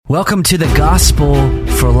Welcome to the Gospel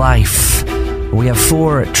for Life. We have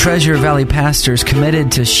 4 Treasure Valley pastors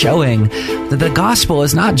committed to showing that the gospel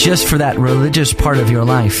is not just for that religious part of your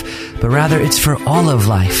life, but rather it's for all of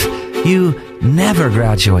life. You never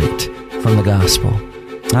graduate from the gospel.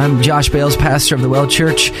 I'm Josh Bales, pastor of the Well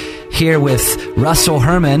Church, here with Russell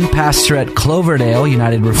Herman, pastor at Cloverdale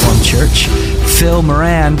United Reformed Church, Phil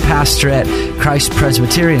Moran, pastor at Christ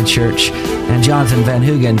Presbyterian Church, and Jonathan Van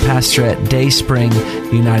Hoogen, pastor at Dayspring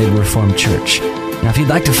United Reformed Church. Now, if you'd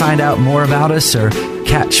like to find out more about us or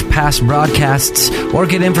catch past broadcasts or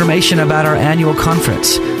get information about our annual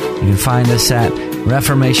conference, you can find us at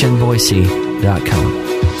reformationboise.com.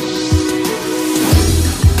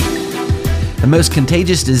 The most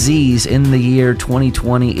contagious disease in the year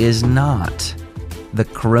 2020 is not the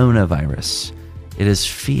coronavirus. It is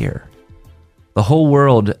fear. The whole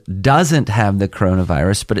world doesn't have the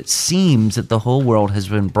coronavirus, but it seems that the whole world has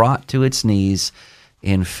been brought to its knees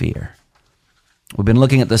in fear. We've been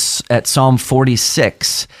looking at Psalm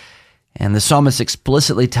 46, and the psalmist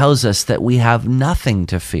explicitly tells us that we have nothing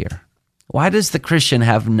to fear. Why does the Christian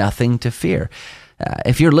have nothing to fear?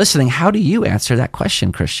 If you're listening, how do you answer that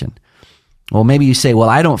question, Christian? Well, maybe you say, well,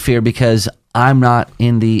 I don't fear because I'm not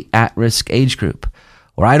in the at-risk age group.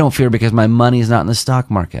 Or I don't fear because my money is not in the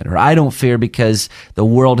stock market. Or I don't fear because the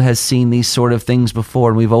world has seen these sort of things before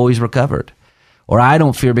and we've always recovered. Or I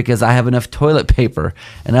don't fear because I have enough toilet paper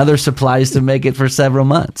and other supplies to make it for several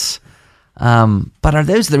months. But are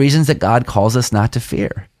those the reasons that God calls us not to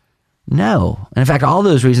fear? No. And in fact, all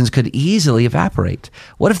those reasons could easily evaporate.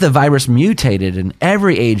 What if the virus mutated and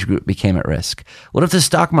every age group became at risk? What if the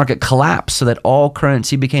stock market collapsed so that all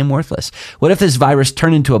currency became worthless? What if this virus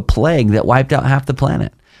turned into a plague that wiped out half the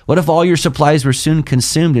planet? What if all your supplies were soon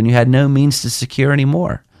consumed and you had no means to secure any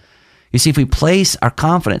more? You see, if we place our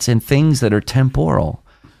confidence in things that are temporal,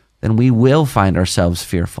 then we will find ourselves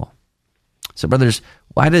fearful. So, brothers,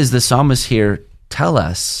 why does the psalmist here tell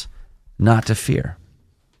us not to fear?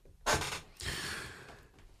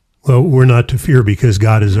 Well, we're not to fear because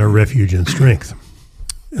God is our refuge and strength.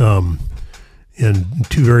 And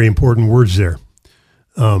 2 very important words there.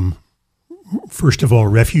 First of all,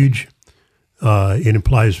 refuge. It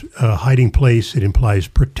implies a hiding place. It implies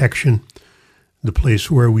protection. The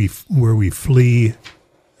place where we flee.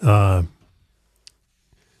 In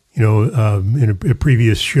a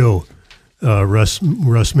previous show, Russ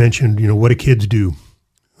mentioned, what do kids do?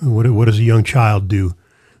 What does a young child do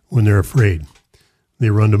when they're afraid? They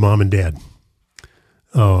run to mom and dad,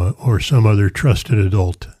 or some other trusted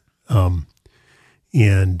adult.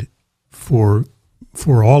 And for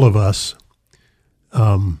all of us,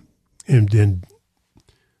 and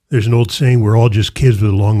there's an old saying, we're all just kids with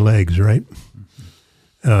long legs, right?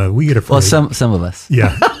 We get afraid. Well, some of us.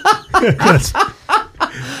 Yeah.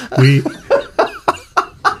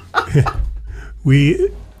 we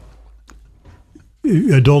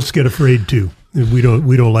adults get afraid too. We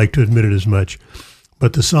don't like to admit it as much.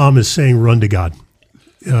 But the psalm is saying, run to God.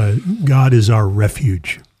 God is our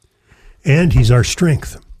refuge, and He's our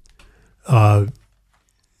strength. God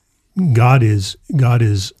is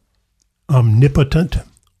omnipotent,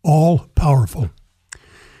 all-powerful.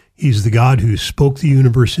 He's the God who spoke the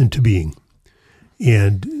universe into being,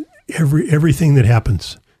 and everything that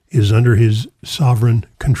happens is under His sovereign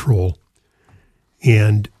control,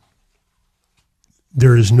 and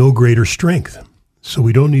there is no greater strength. So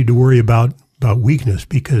we don't need to worry about weakness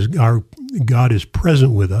because our God is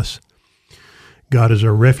present with us. God is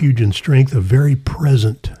our refuge and strength, a very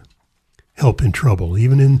present help in trouble.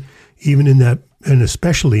 Even in that, and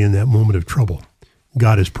especially in that moment of trouble,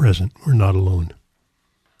 God is present. We're not alone.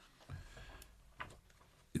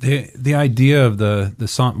 The idea of the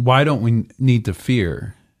song, why don't we need to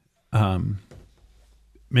fear?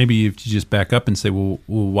 Maybe if you just back up and say, well,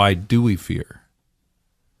 why do we fear?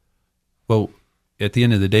 Well, at the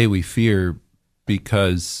end of the day, we fear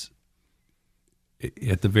because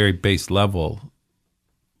at the very base level,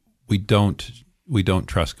 we don't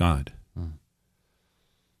trust God.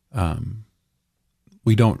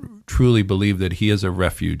 We don't truly believe that He is a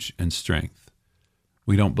refuge and strength.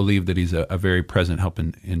 We don't believe that He's a very present help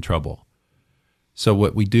in trouble. So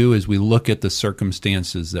what we do is we look at the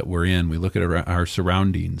circumstances that we're in, we look at our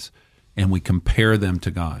surroundings, and we compare them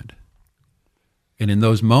to God. And in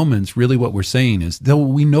those moments, really what we're saying is, though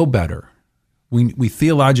we know better, we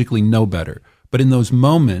theologically know better, but in those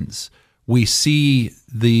moments, we see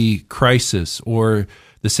the crisis or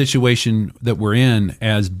the situation that we're in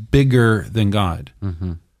as bigger than God.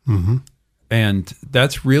 Mm-hmm. Mm-hmm. And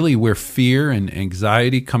that's really where fear and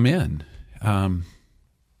anxiety come in.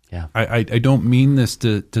 I don't mean this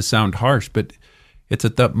to sound harsh, but it's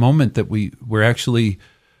at that moment that we're actually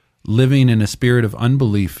living in a spirit of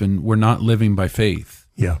unbelief, and we're not living by faith.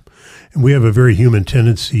 Yeah. And we have a very human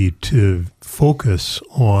tendency to focus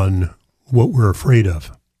on what we're afraid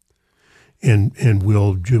of. And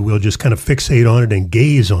we'll just kind of fixate on it and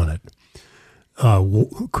gaze on it.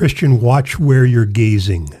 Christian, watch where you're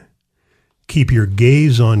gazing. Keep your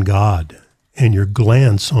gaze on God and your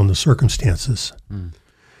glance on the circumstances. And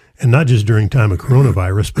not just during time of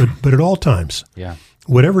coronavirus, but at all times. Yeah.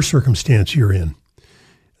 Whatever circumstance you're in.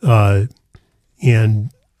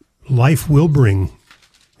 And life will bring,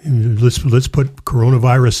 let's put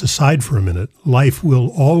coronavirus aside for a minute. Life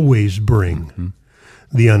will always bring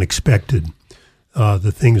the unexpected,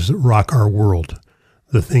 the things that rock our world,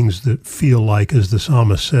 the things that feel like, as the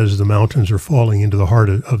psalmist says, the mountains are falling into the heart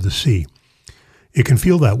of the sea. It can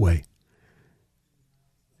feel that way.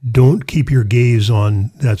 Don't keep your gaze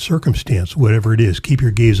on that circumstance, whatever it is. Keep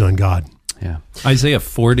your gaze on God. Yeah. Isaiah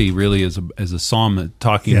 40 really is a psalm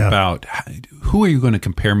talking about who are you going to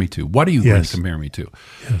compare me to? What are you going to compare me to?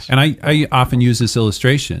 Yes. And I often use this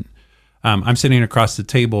illustration. I'm sitting across the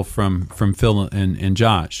table from Phil and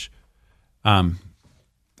Josh.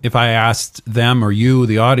 If I asked them or you,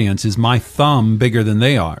 the audience, is my thumb bigger than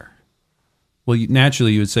they are? Well,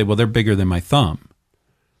 naturally you would say, well, they're bigger than my thumb.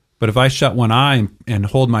 But if I shut one eye and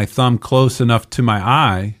hold my thumb close enough to my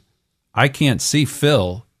eye, I can't see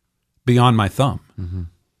Phil beyond my thumb. Mm-hmm.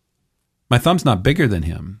 My thumb's not bigger than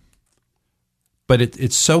him, but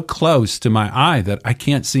it's so close to my eye that I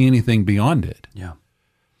can't see anything beyond it. Yeah.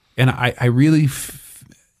 And I really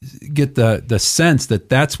get the sense that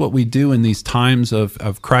that's what we do in these times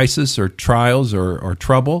of crisis or trials or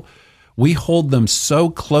trouble. We hold them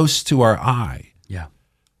so close to our eye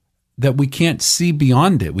that we can't see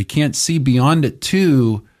beyond it. We can't see beyond it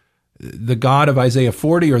to the God of Isaiah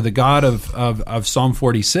 40 or the God of Psalm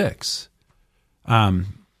 46. And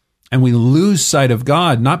we lose sight of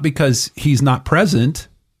God, not because he's not present.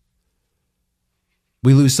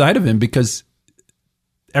 We lose sight of him because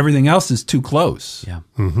everything else is too close. Yeah.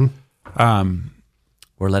 Mm-hmm.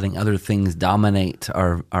 We're letting other things dominate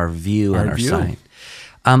our view and our sight.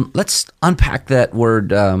 Let's unpack that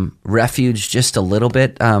word refuge just a little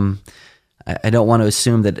bit. I don't want to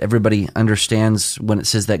assume that everybody understands when it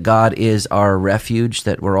says that God is our refuge,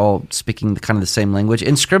 that we're all speaking kind of the same language.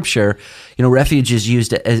 In Scripture, refuge is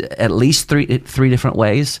used at least three different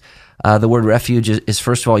ways. The word refuge is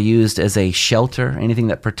first of all used as a shelter, anything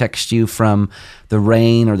that protects you from the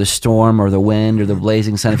rain or the storm or the wind or the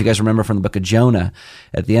blazing sun. If you guys remember from the book of Jonah,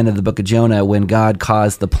 at the end of the book of Jonah, when God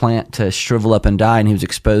caused the plant to shrivel up and die and he was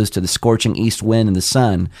exposed to the scorching east wind and the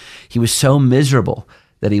sun, he was so miserable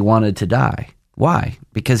that he wanted to die. Why?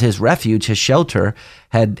 Because his refuge, his shelter,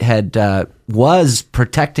 was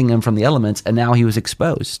protecting him from the elements, and now he was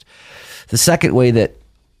exposed. The second way that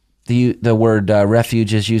the word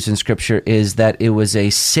refuge is used in Scripture is that it was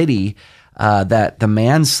a city that the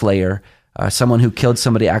manslayer, someone who killed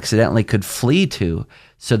somebody accidentally, could flee to,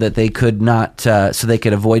 so that they could not, so they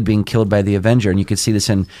could avoid being killed by the avenger. And you can see this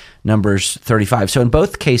in Numbers 35. So in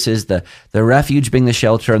both cases, the refuge being the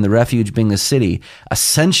shelter and the refuge being the city,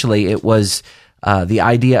 essentially it was the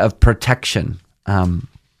idea of protection. But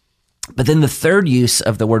then the third use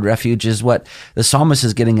of the word refuge is what the psalmist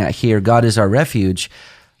is getting at here. God is our refuge.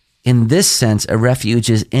 In this sense, a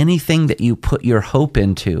refuge is anything that you put your hope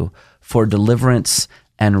into for deliverance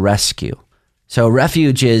and rescue. So a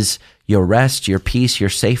refuge is your rest, your peace, your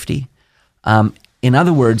safety. In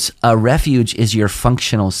other words, a refuge is your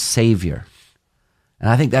functional savior. And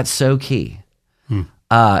I think that's so key.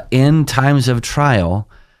 In times of trial,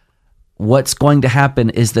 what's going to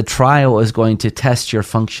happen is the trial is going to test your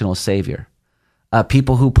functional savior.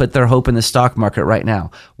 People who put their hope in the stock market right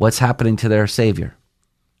now, what's happening to their savior?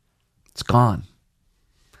 It's gone.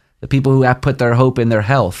 The people who have put their hope in their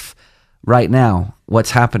health right now,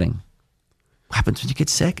 what's happening? What happens when you get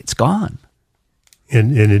sick? It's gone.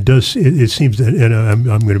 And it does. It seems that, and I'm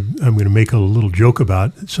going to make a little joke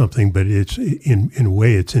about something, but it's in a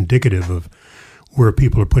way it's indicative of where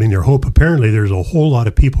people are putting their hope. Apparently, there's a whole lot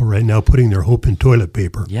of people right now putting their hope in toilet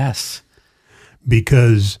paper. Yes,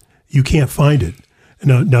 because you can't find it.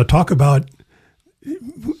 Now talk about.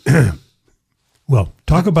 Well,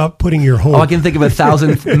 talk about putting your hope. I can think of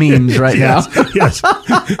 1,000 memes right now. Yes.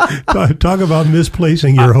 Talk about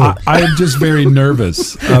misplacing your hope. I am just very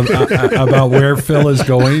nervous about where Phil is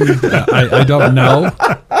going. I don't know.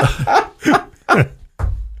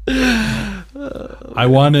 I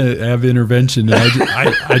want to have intervention, and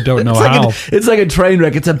I don't know how. It's like a train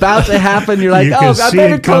wreck. It's about to happen. You're like, I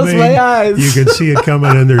better close my eyes. You can see it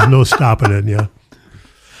coming, and there's no stopping it. Yeah.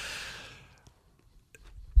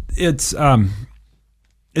 It's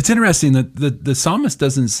It's interesting that the psalmist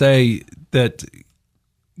doesn't say that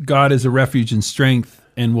God is a refuge and strength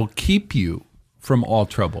and will keep you from all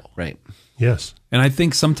trouble. Right. Yes. And I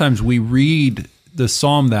think sometimes we read the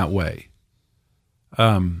psalm that way.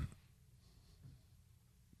 So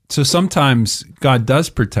sometimes God does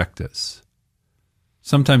protect us.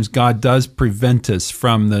 Sometimes God does prevent us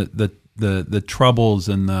from the troubles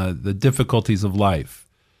and the difficulties of life.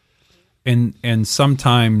 And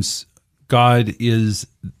sometimes God is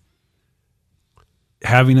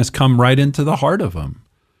having us come right into the heart of him.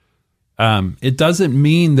 It doesn't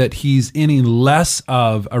mean that he's any less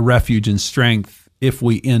of a refuge and strength if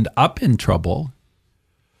we end up in trouble.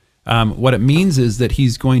 What it means is that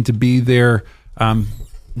he's going to be there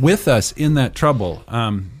with us in that trouble.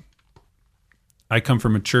 I come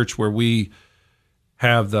from a church where we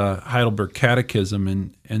have the Heidelberg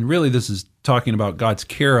Catechism, and really this is talking about God's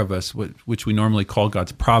care of us, which we normally call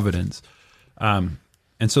God's providence. And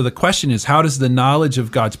so the question is, how does the knowledge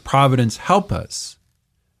of God's providence help us?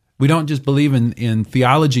 We don't just believe in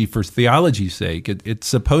theology for theology's sake. It's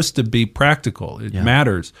supposed to be practical. It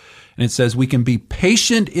matters. And it says we can be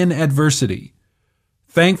patient in adversity,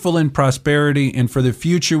 thankful in prosperity, and for the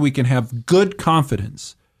future we can have good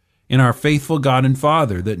confidence in our faithful God and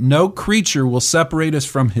Father, that no creature will separate us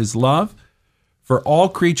from his love, for all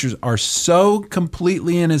creatures are so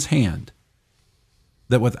completely in his hand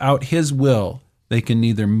that without his will they can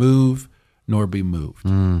neither move nor be moved.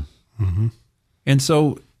 Mm-hmm. And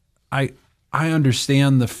so I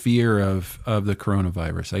understand the fear of the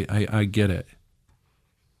coronavirus. I get it.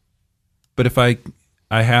 But if I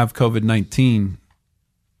have COVID-19,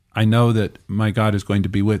 I know that my God is going to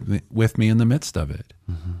be with me in the midst of it.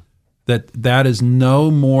 Mm-hmm. That is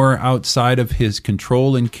no more outside of his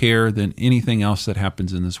control and care than anything else that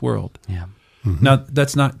happens in this world. Yeah. Mm-hmm. Now,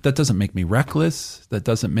 that doesn't make me reckless. That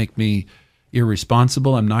doesn't make me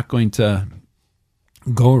irresponsible. I'm not going to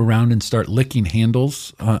go around and start licking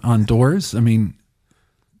handles on doors. I mean,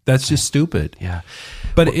 that's just stupid. Yeah.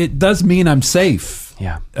 But it does mean I'm safe.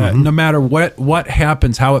 Yeah. No matter what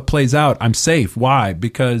happens, how it plays out, I'm safe. Why?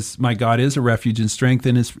 Because my God is a refuge and strength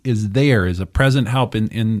and is there, is a present help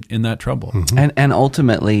in that trouble. Mm-hmm. And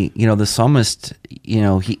ultimately, the psalmist,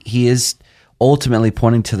 he is ultimately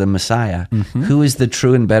pointing to the Messiah, who is the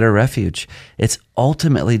true and better refuge. It's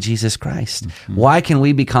ultimately Jesus Christ. Why can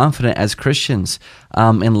we be confident as Christians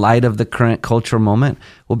in light of the current cultural moment?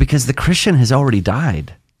 Well, because the Christian has already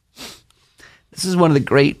died. This is one of the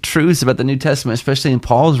great truths about the New Testament, especially in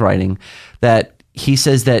Paul's writing, that he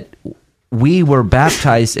says that we were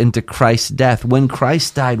baptized into Christ's death. When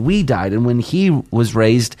Christ died, we died. And when he was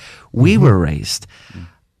raised, we were raised.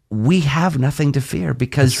 We have nothing to fear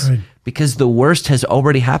because the worst has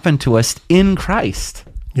already happened to us in Christ.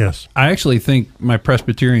 Yes. I actually think my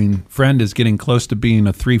Presbyterian friend is getting close to being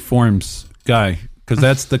a three forms guy, because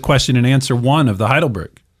that's the question and answer one of the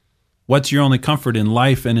Heidelberg. What's your only comfort in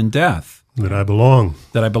life and in death? That I belong.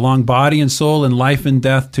 That I belong body and soul in life and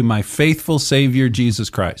death to my faithful Savior, Jesus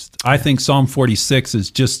Christ. I think Psalm 46 is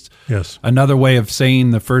just another way of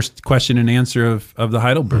saying the first question and answer of the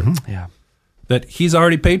Heidelberg. Mm-hmm. Yeah. That he's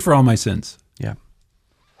already paid for all my sins. Yeah.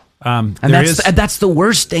 And that's the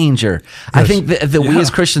worst danger. Yes. I think that we as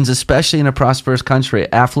Christians, especially in a prosperous country,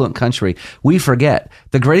 affluent country, we forget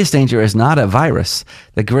the greatest danger is not a virus.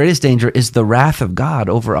 The greatest danger is the wrath of God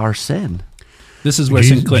over our sin. This is where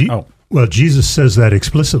Well, Jesus says that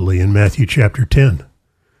explicitly in Matthew chapter 10.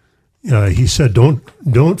 He said,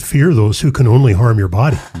 don't fear those who can only harm your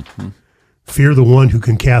body. Mm-hmm. Fear the one who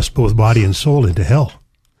can cast both body and soul into hell.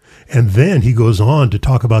 And then he goes on to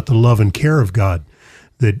talk about the love and care of God,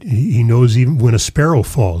 that he knows even when a sparrow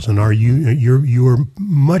falls, and you are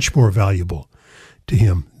much more valuable to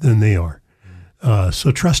him than they are.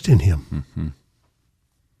 So trust in him. Mm-hmm.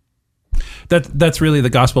 That's really the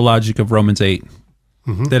gospel logic of Romans 8.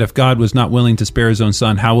 Mm-hmm. That if God was not willing to spare his own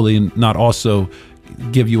son, how will he not also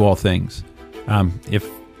give you all things? If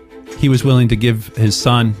he was willing to give his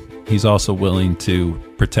son, he's also willing to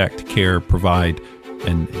protect, care, provide,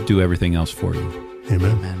 and do everything else for you.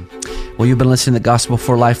 Amen. Amen. Well, you've been listening to Gospel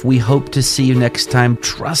for Life. We hope to see you next time.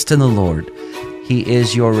 Trust in the Lord. He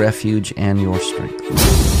is your refuge and your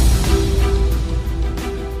strength.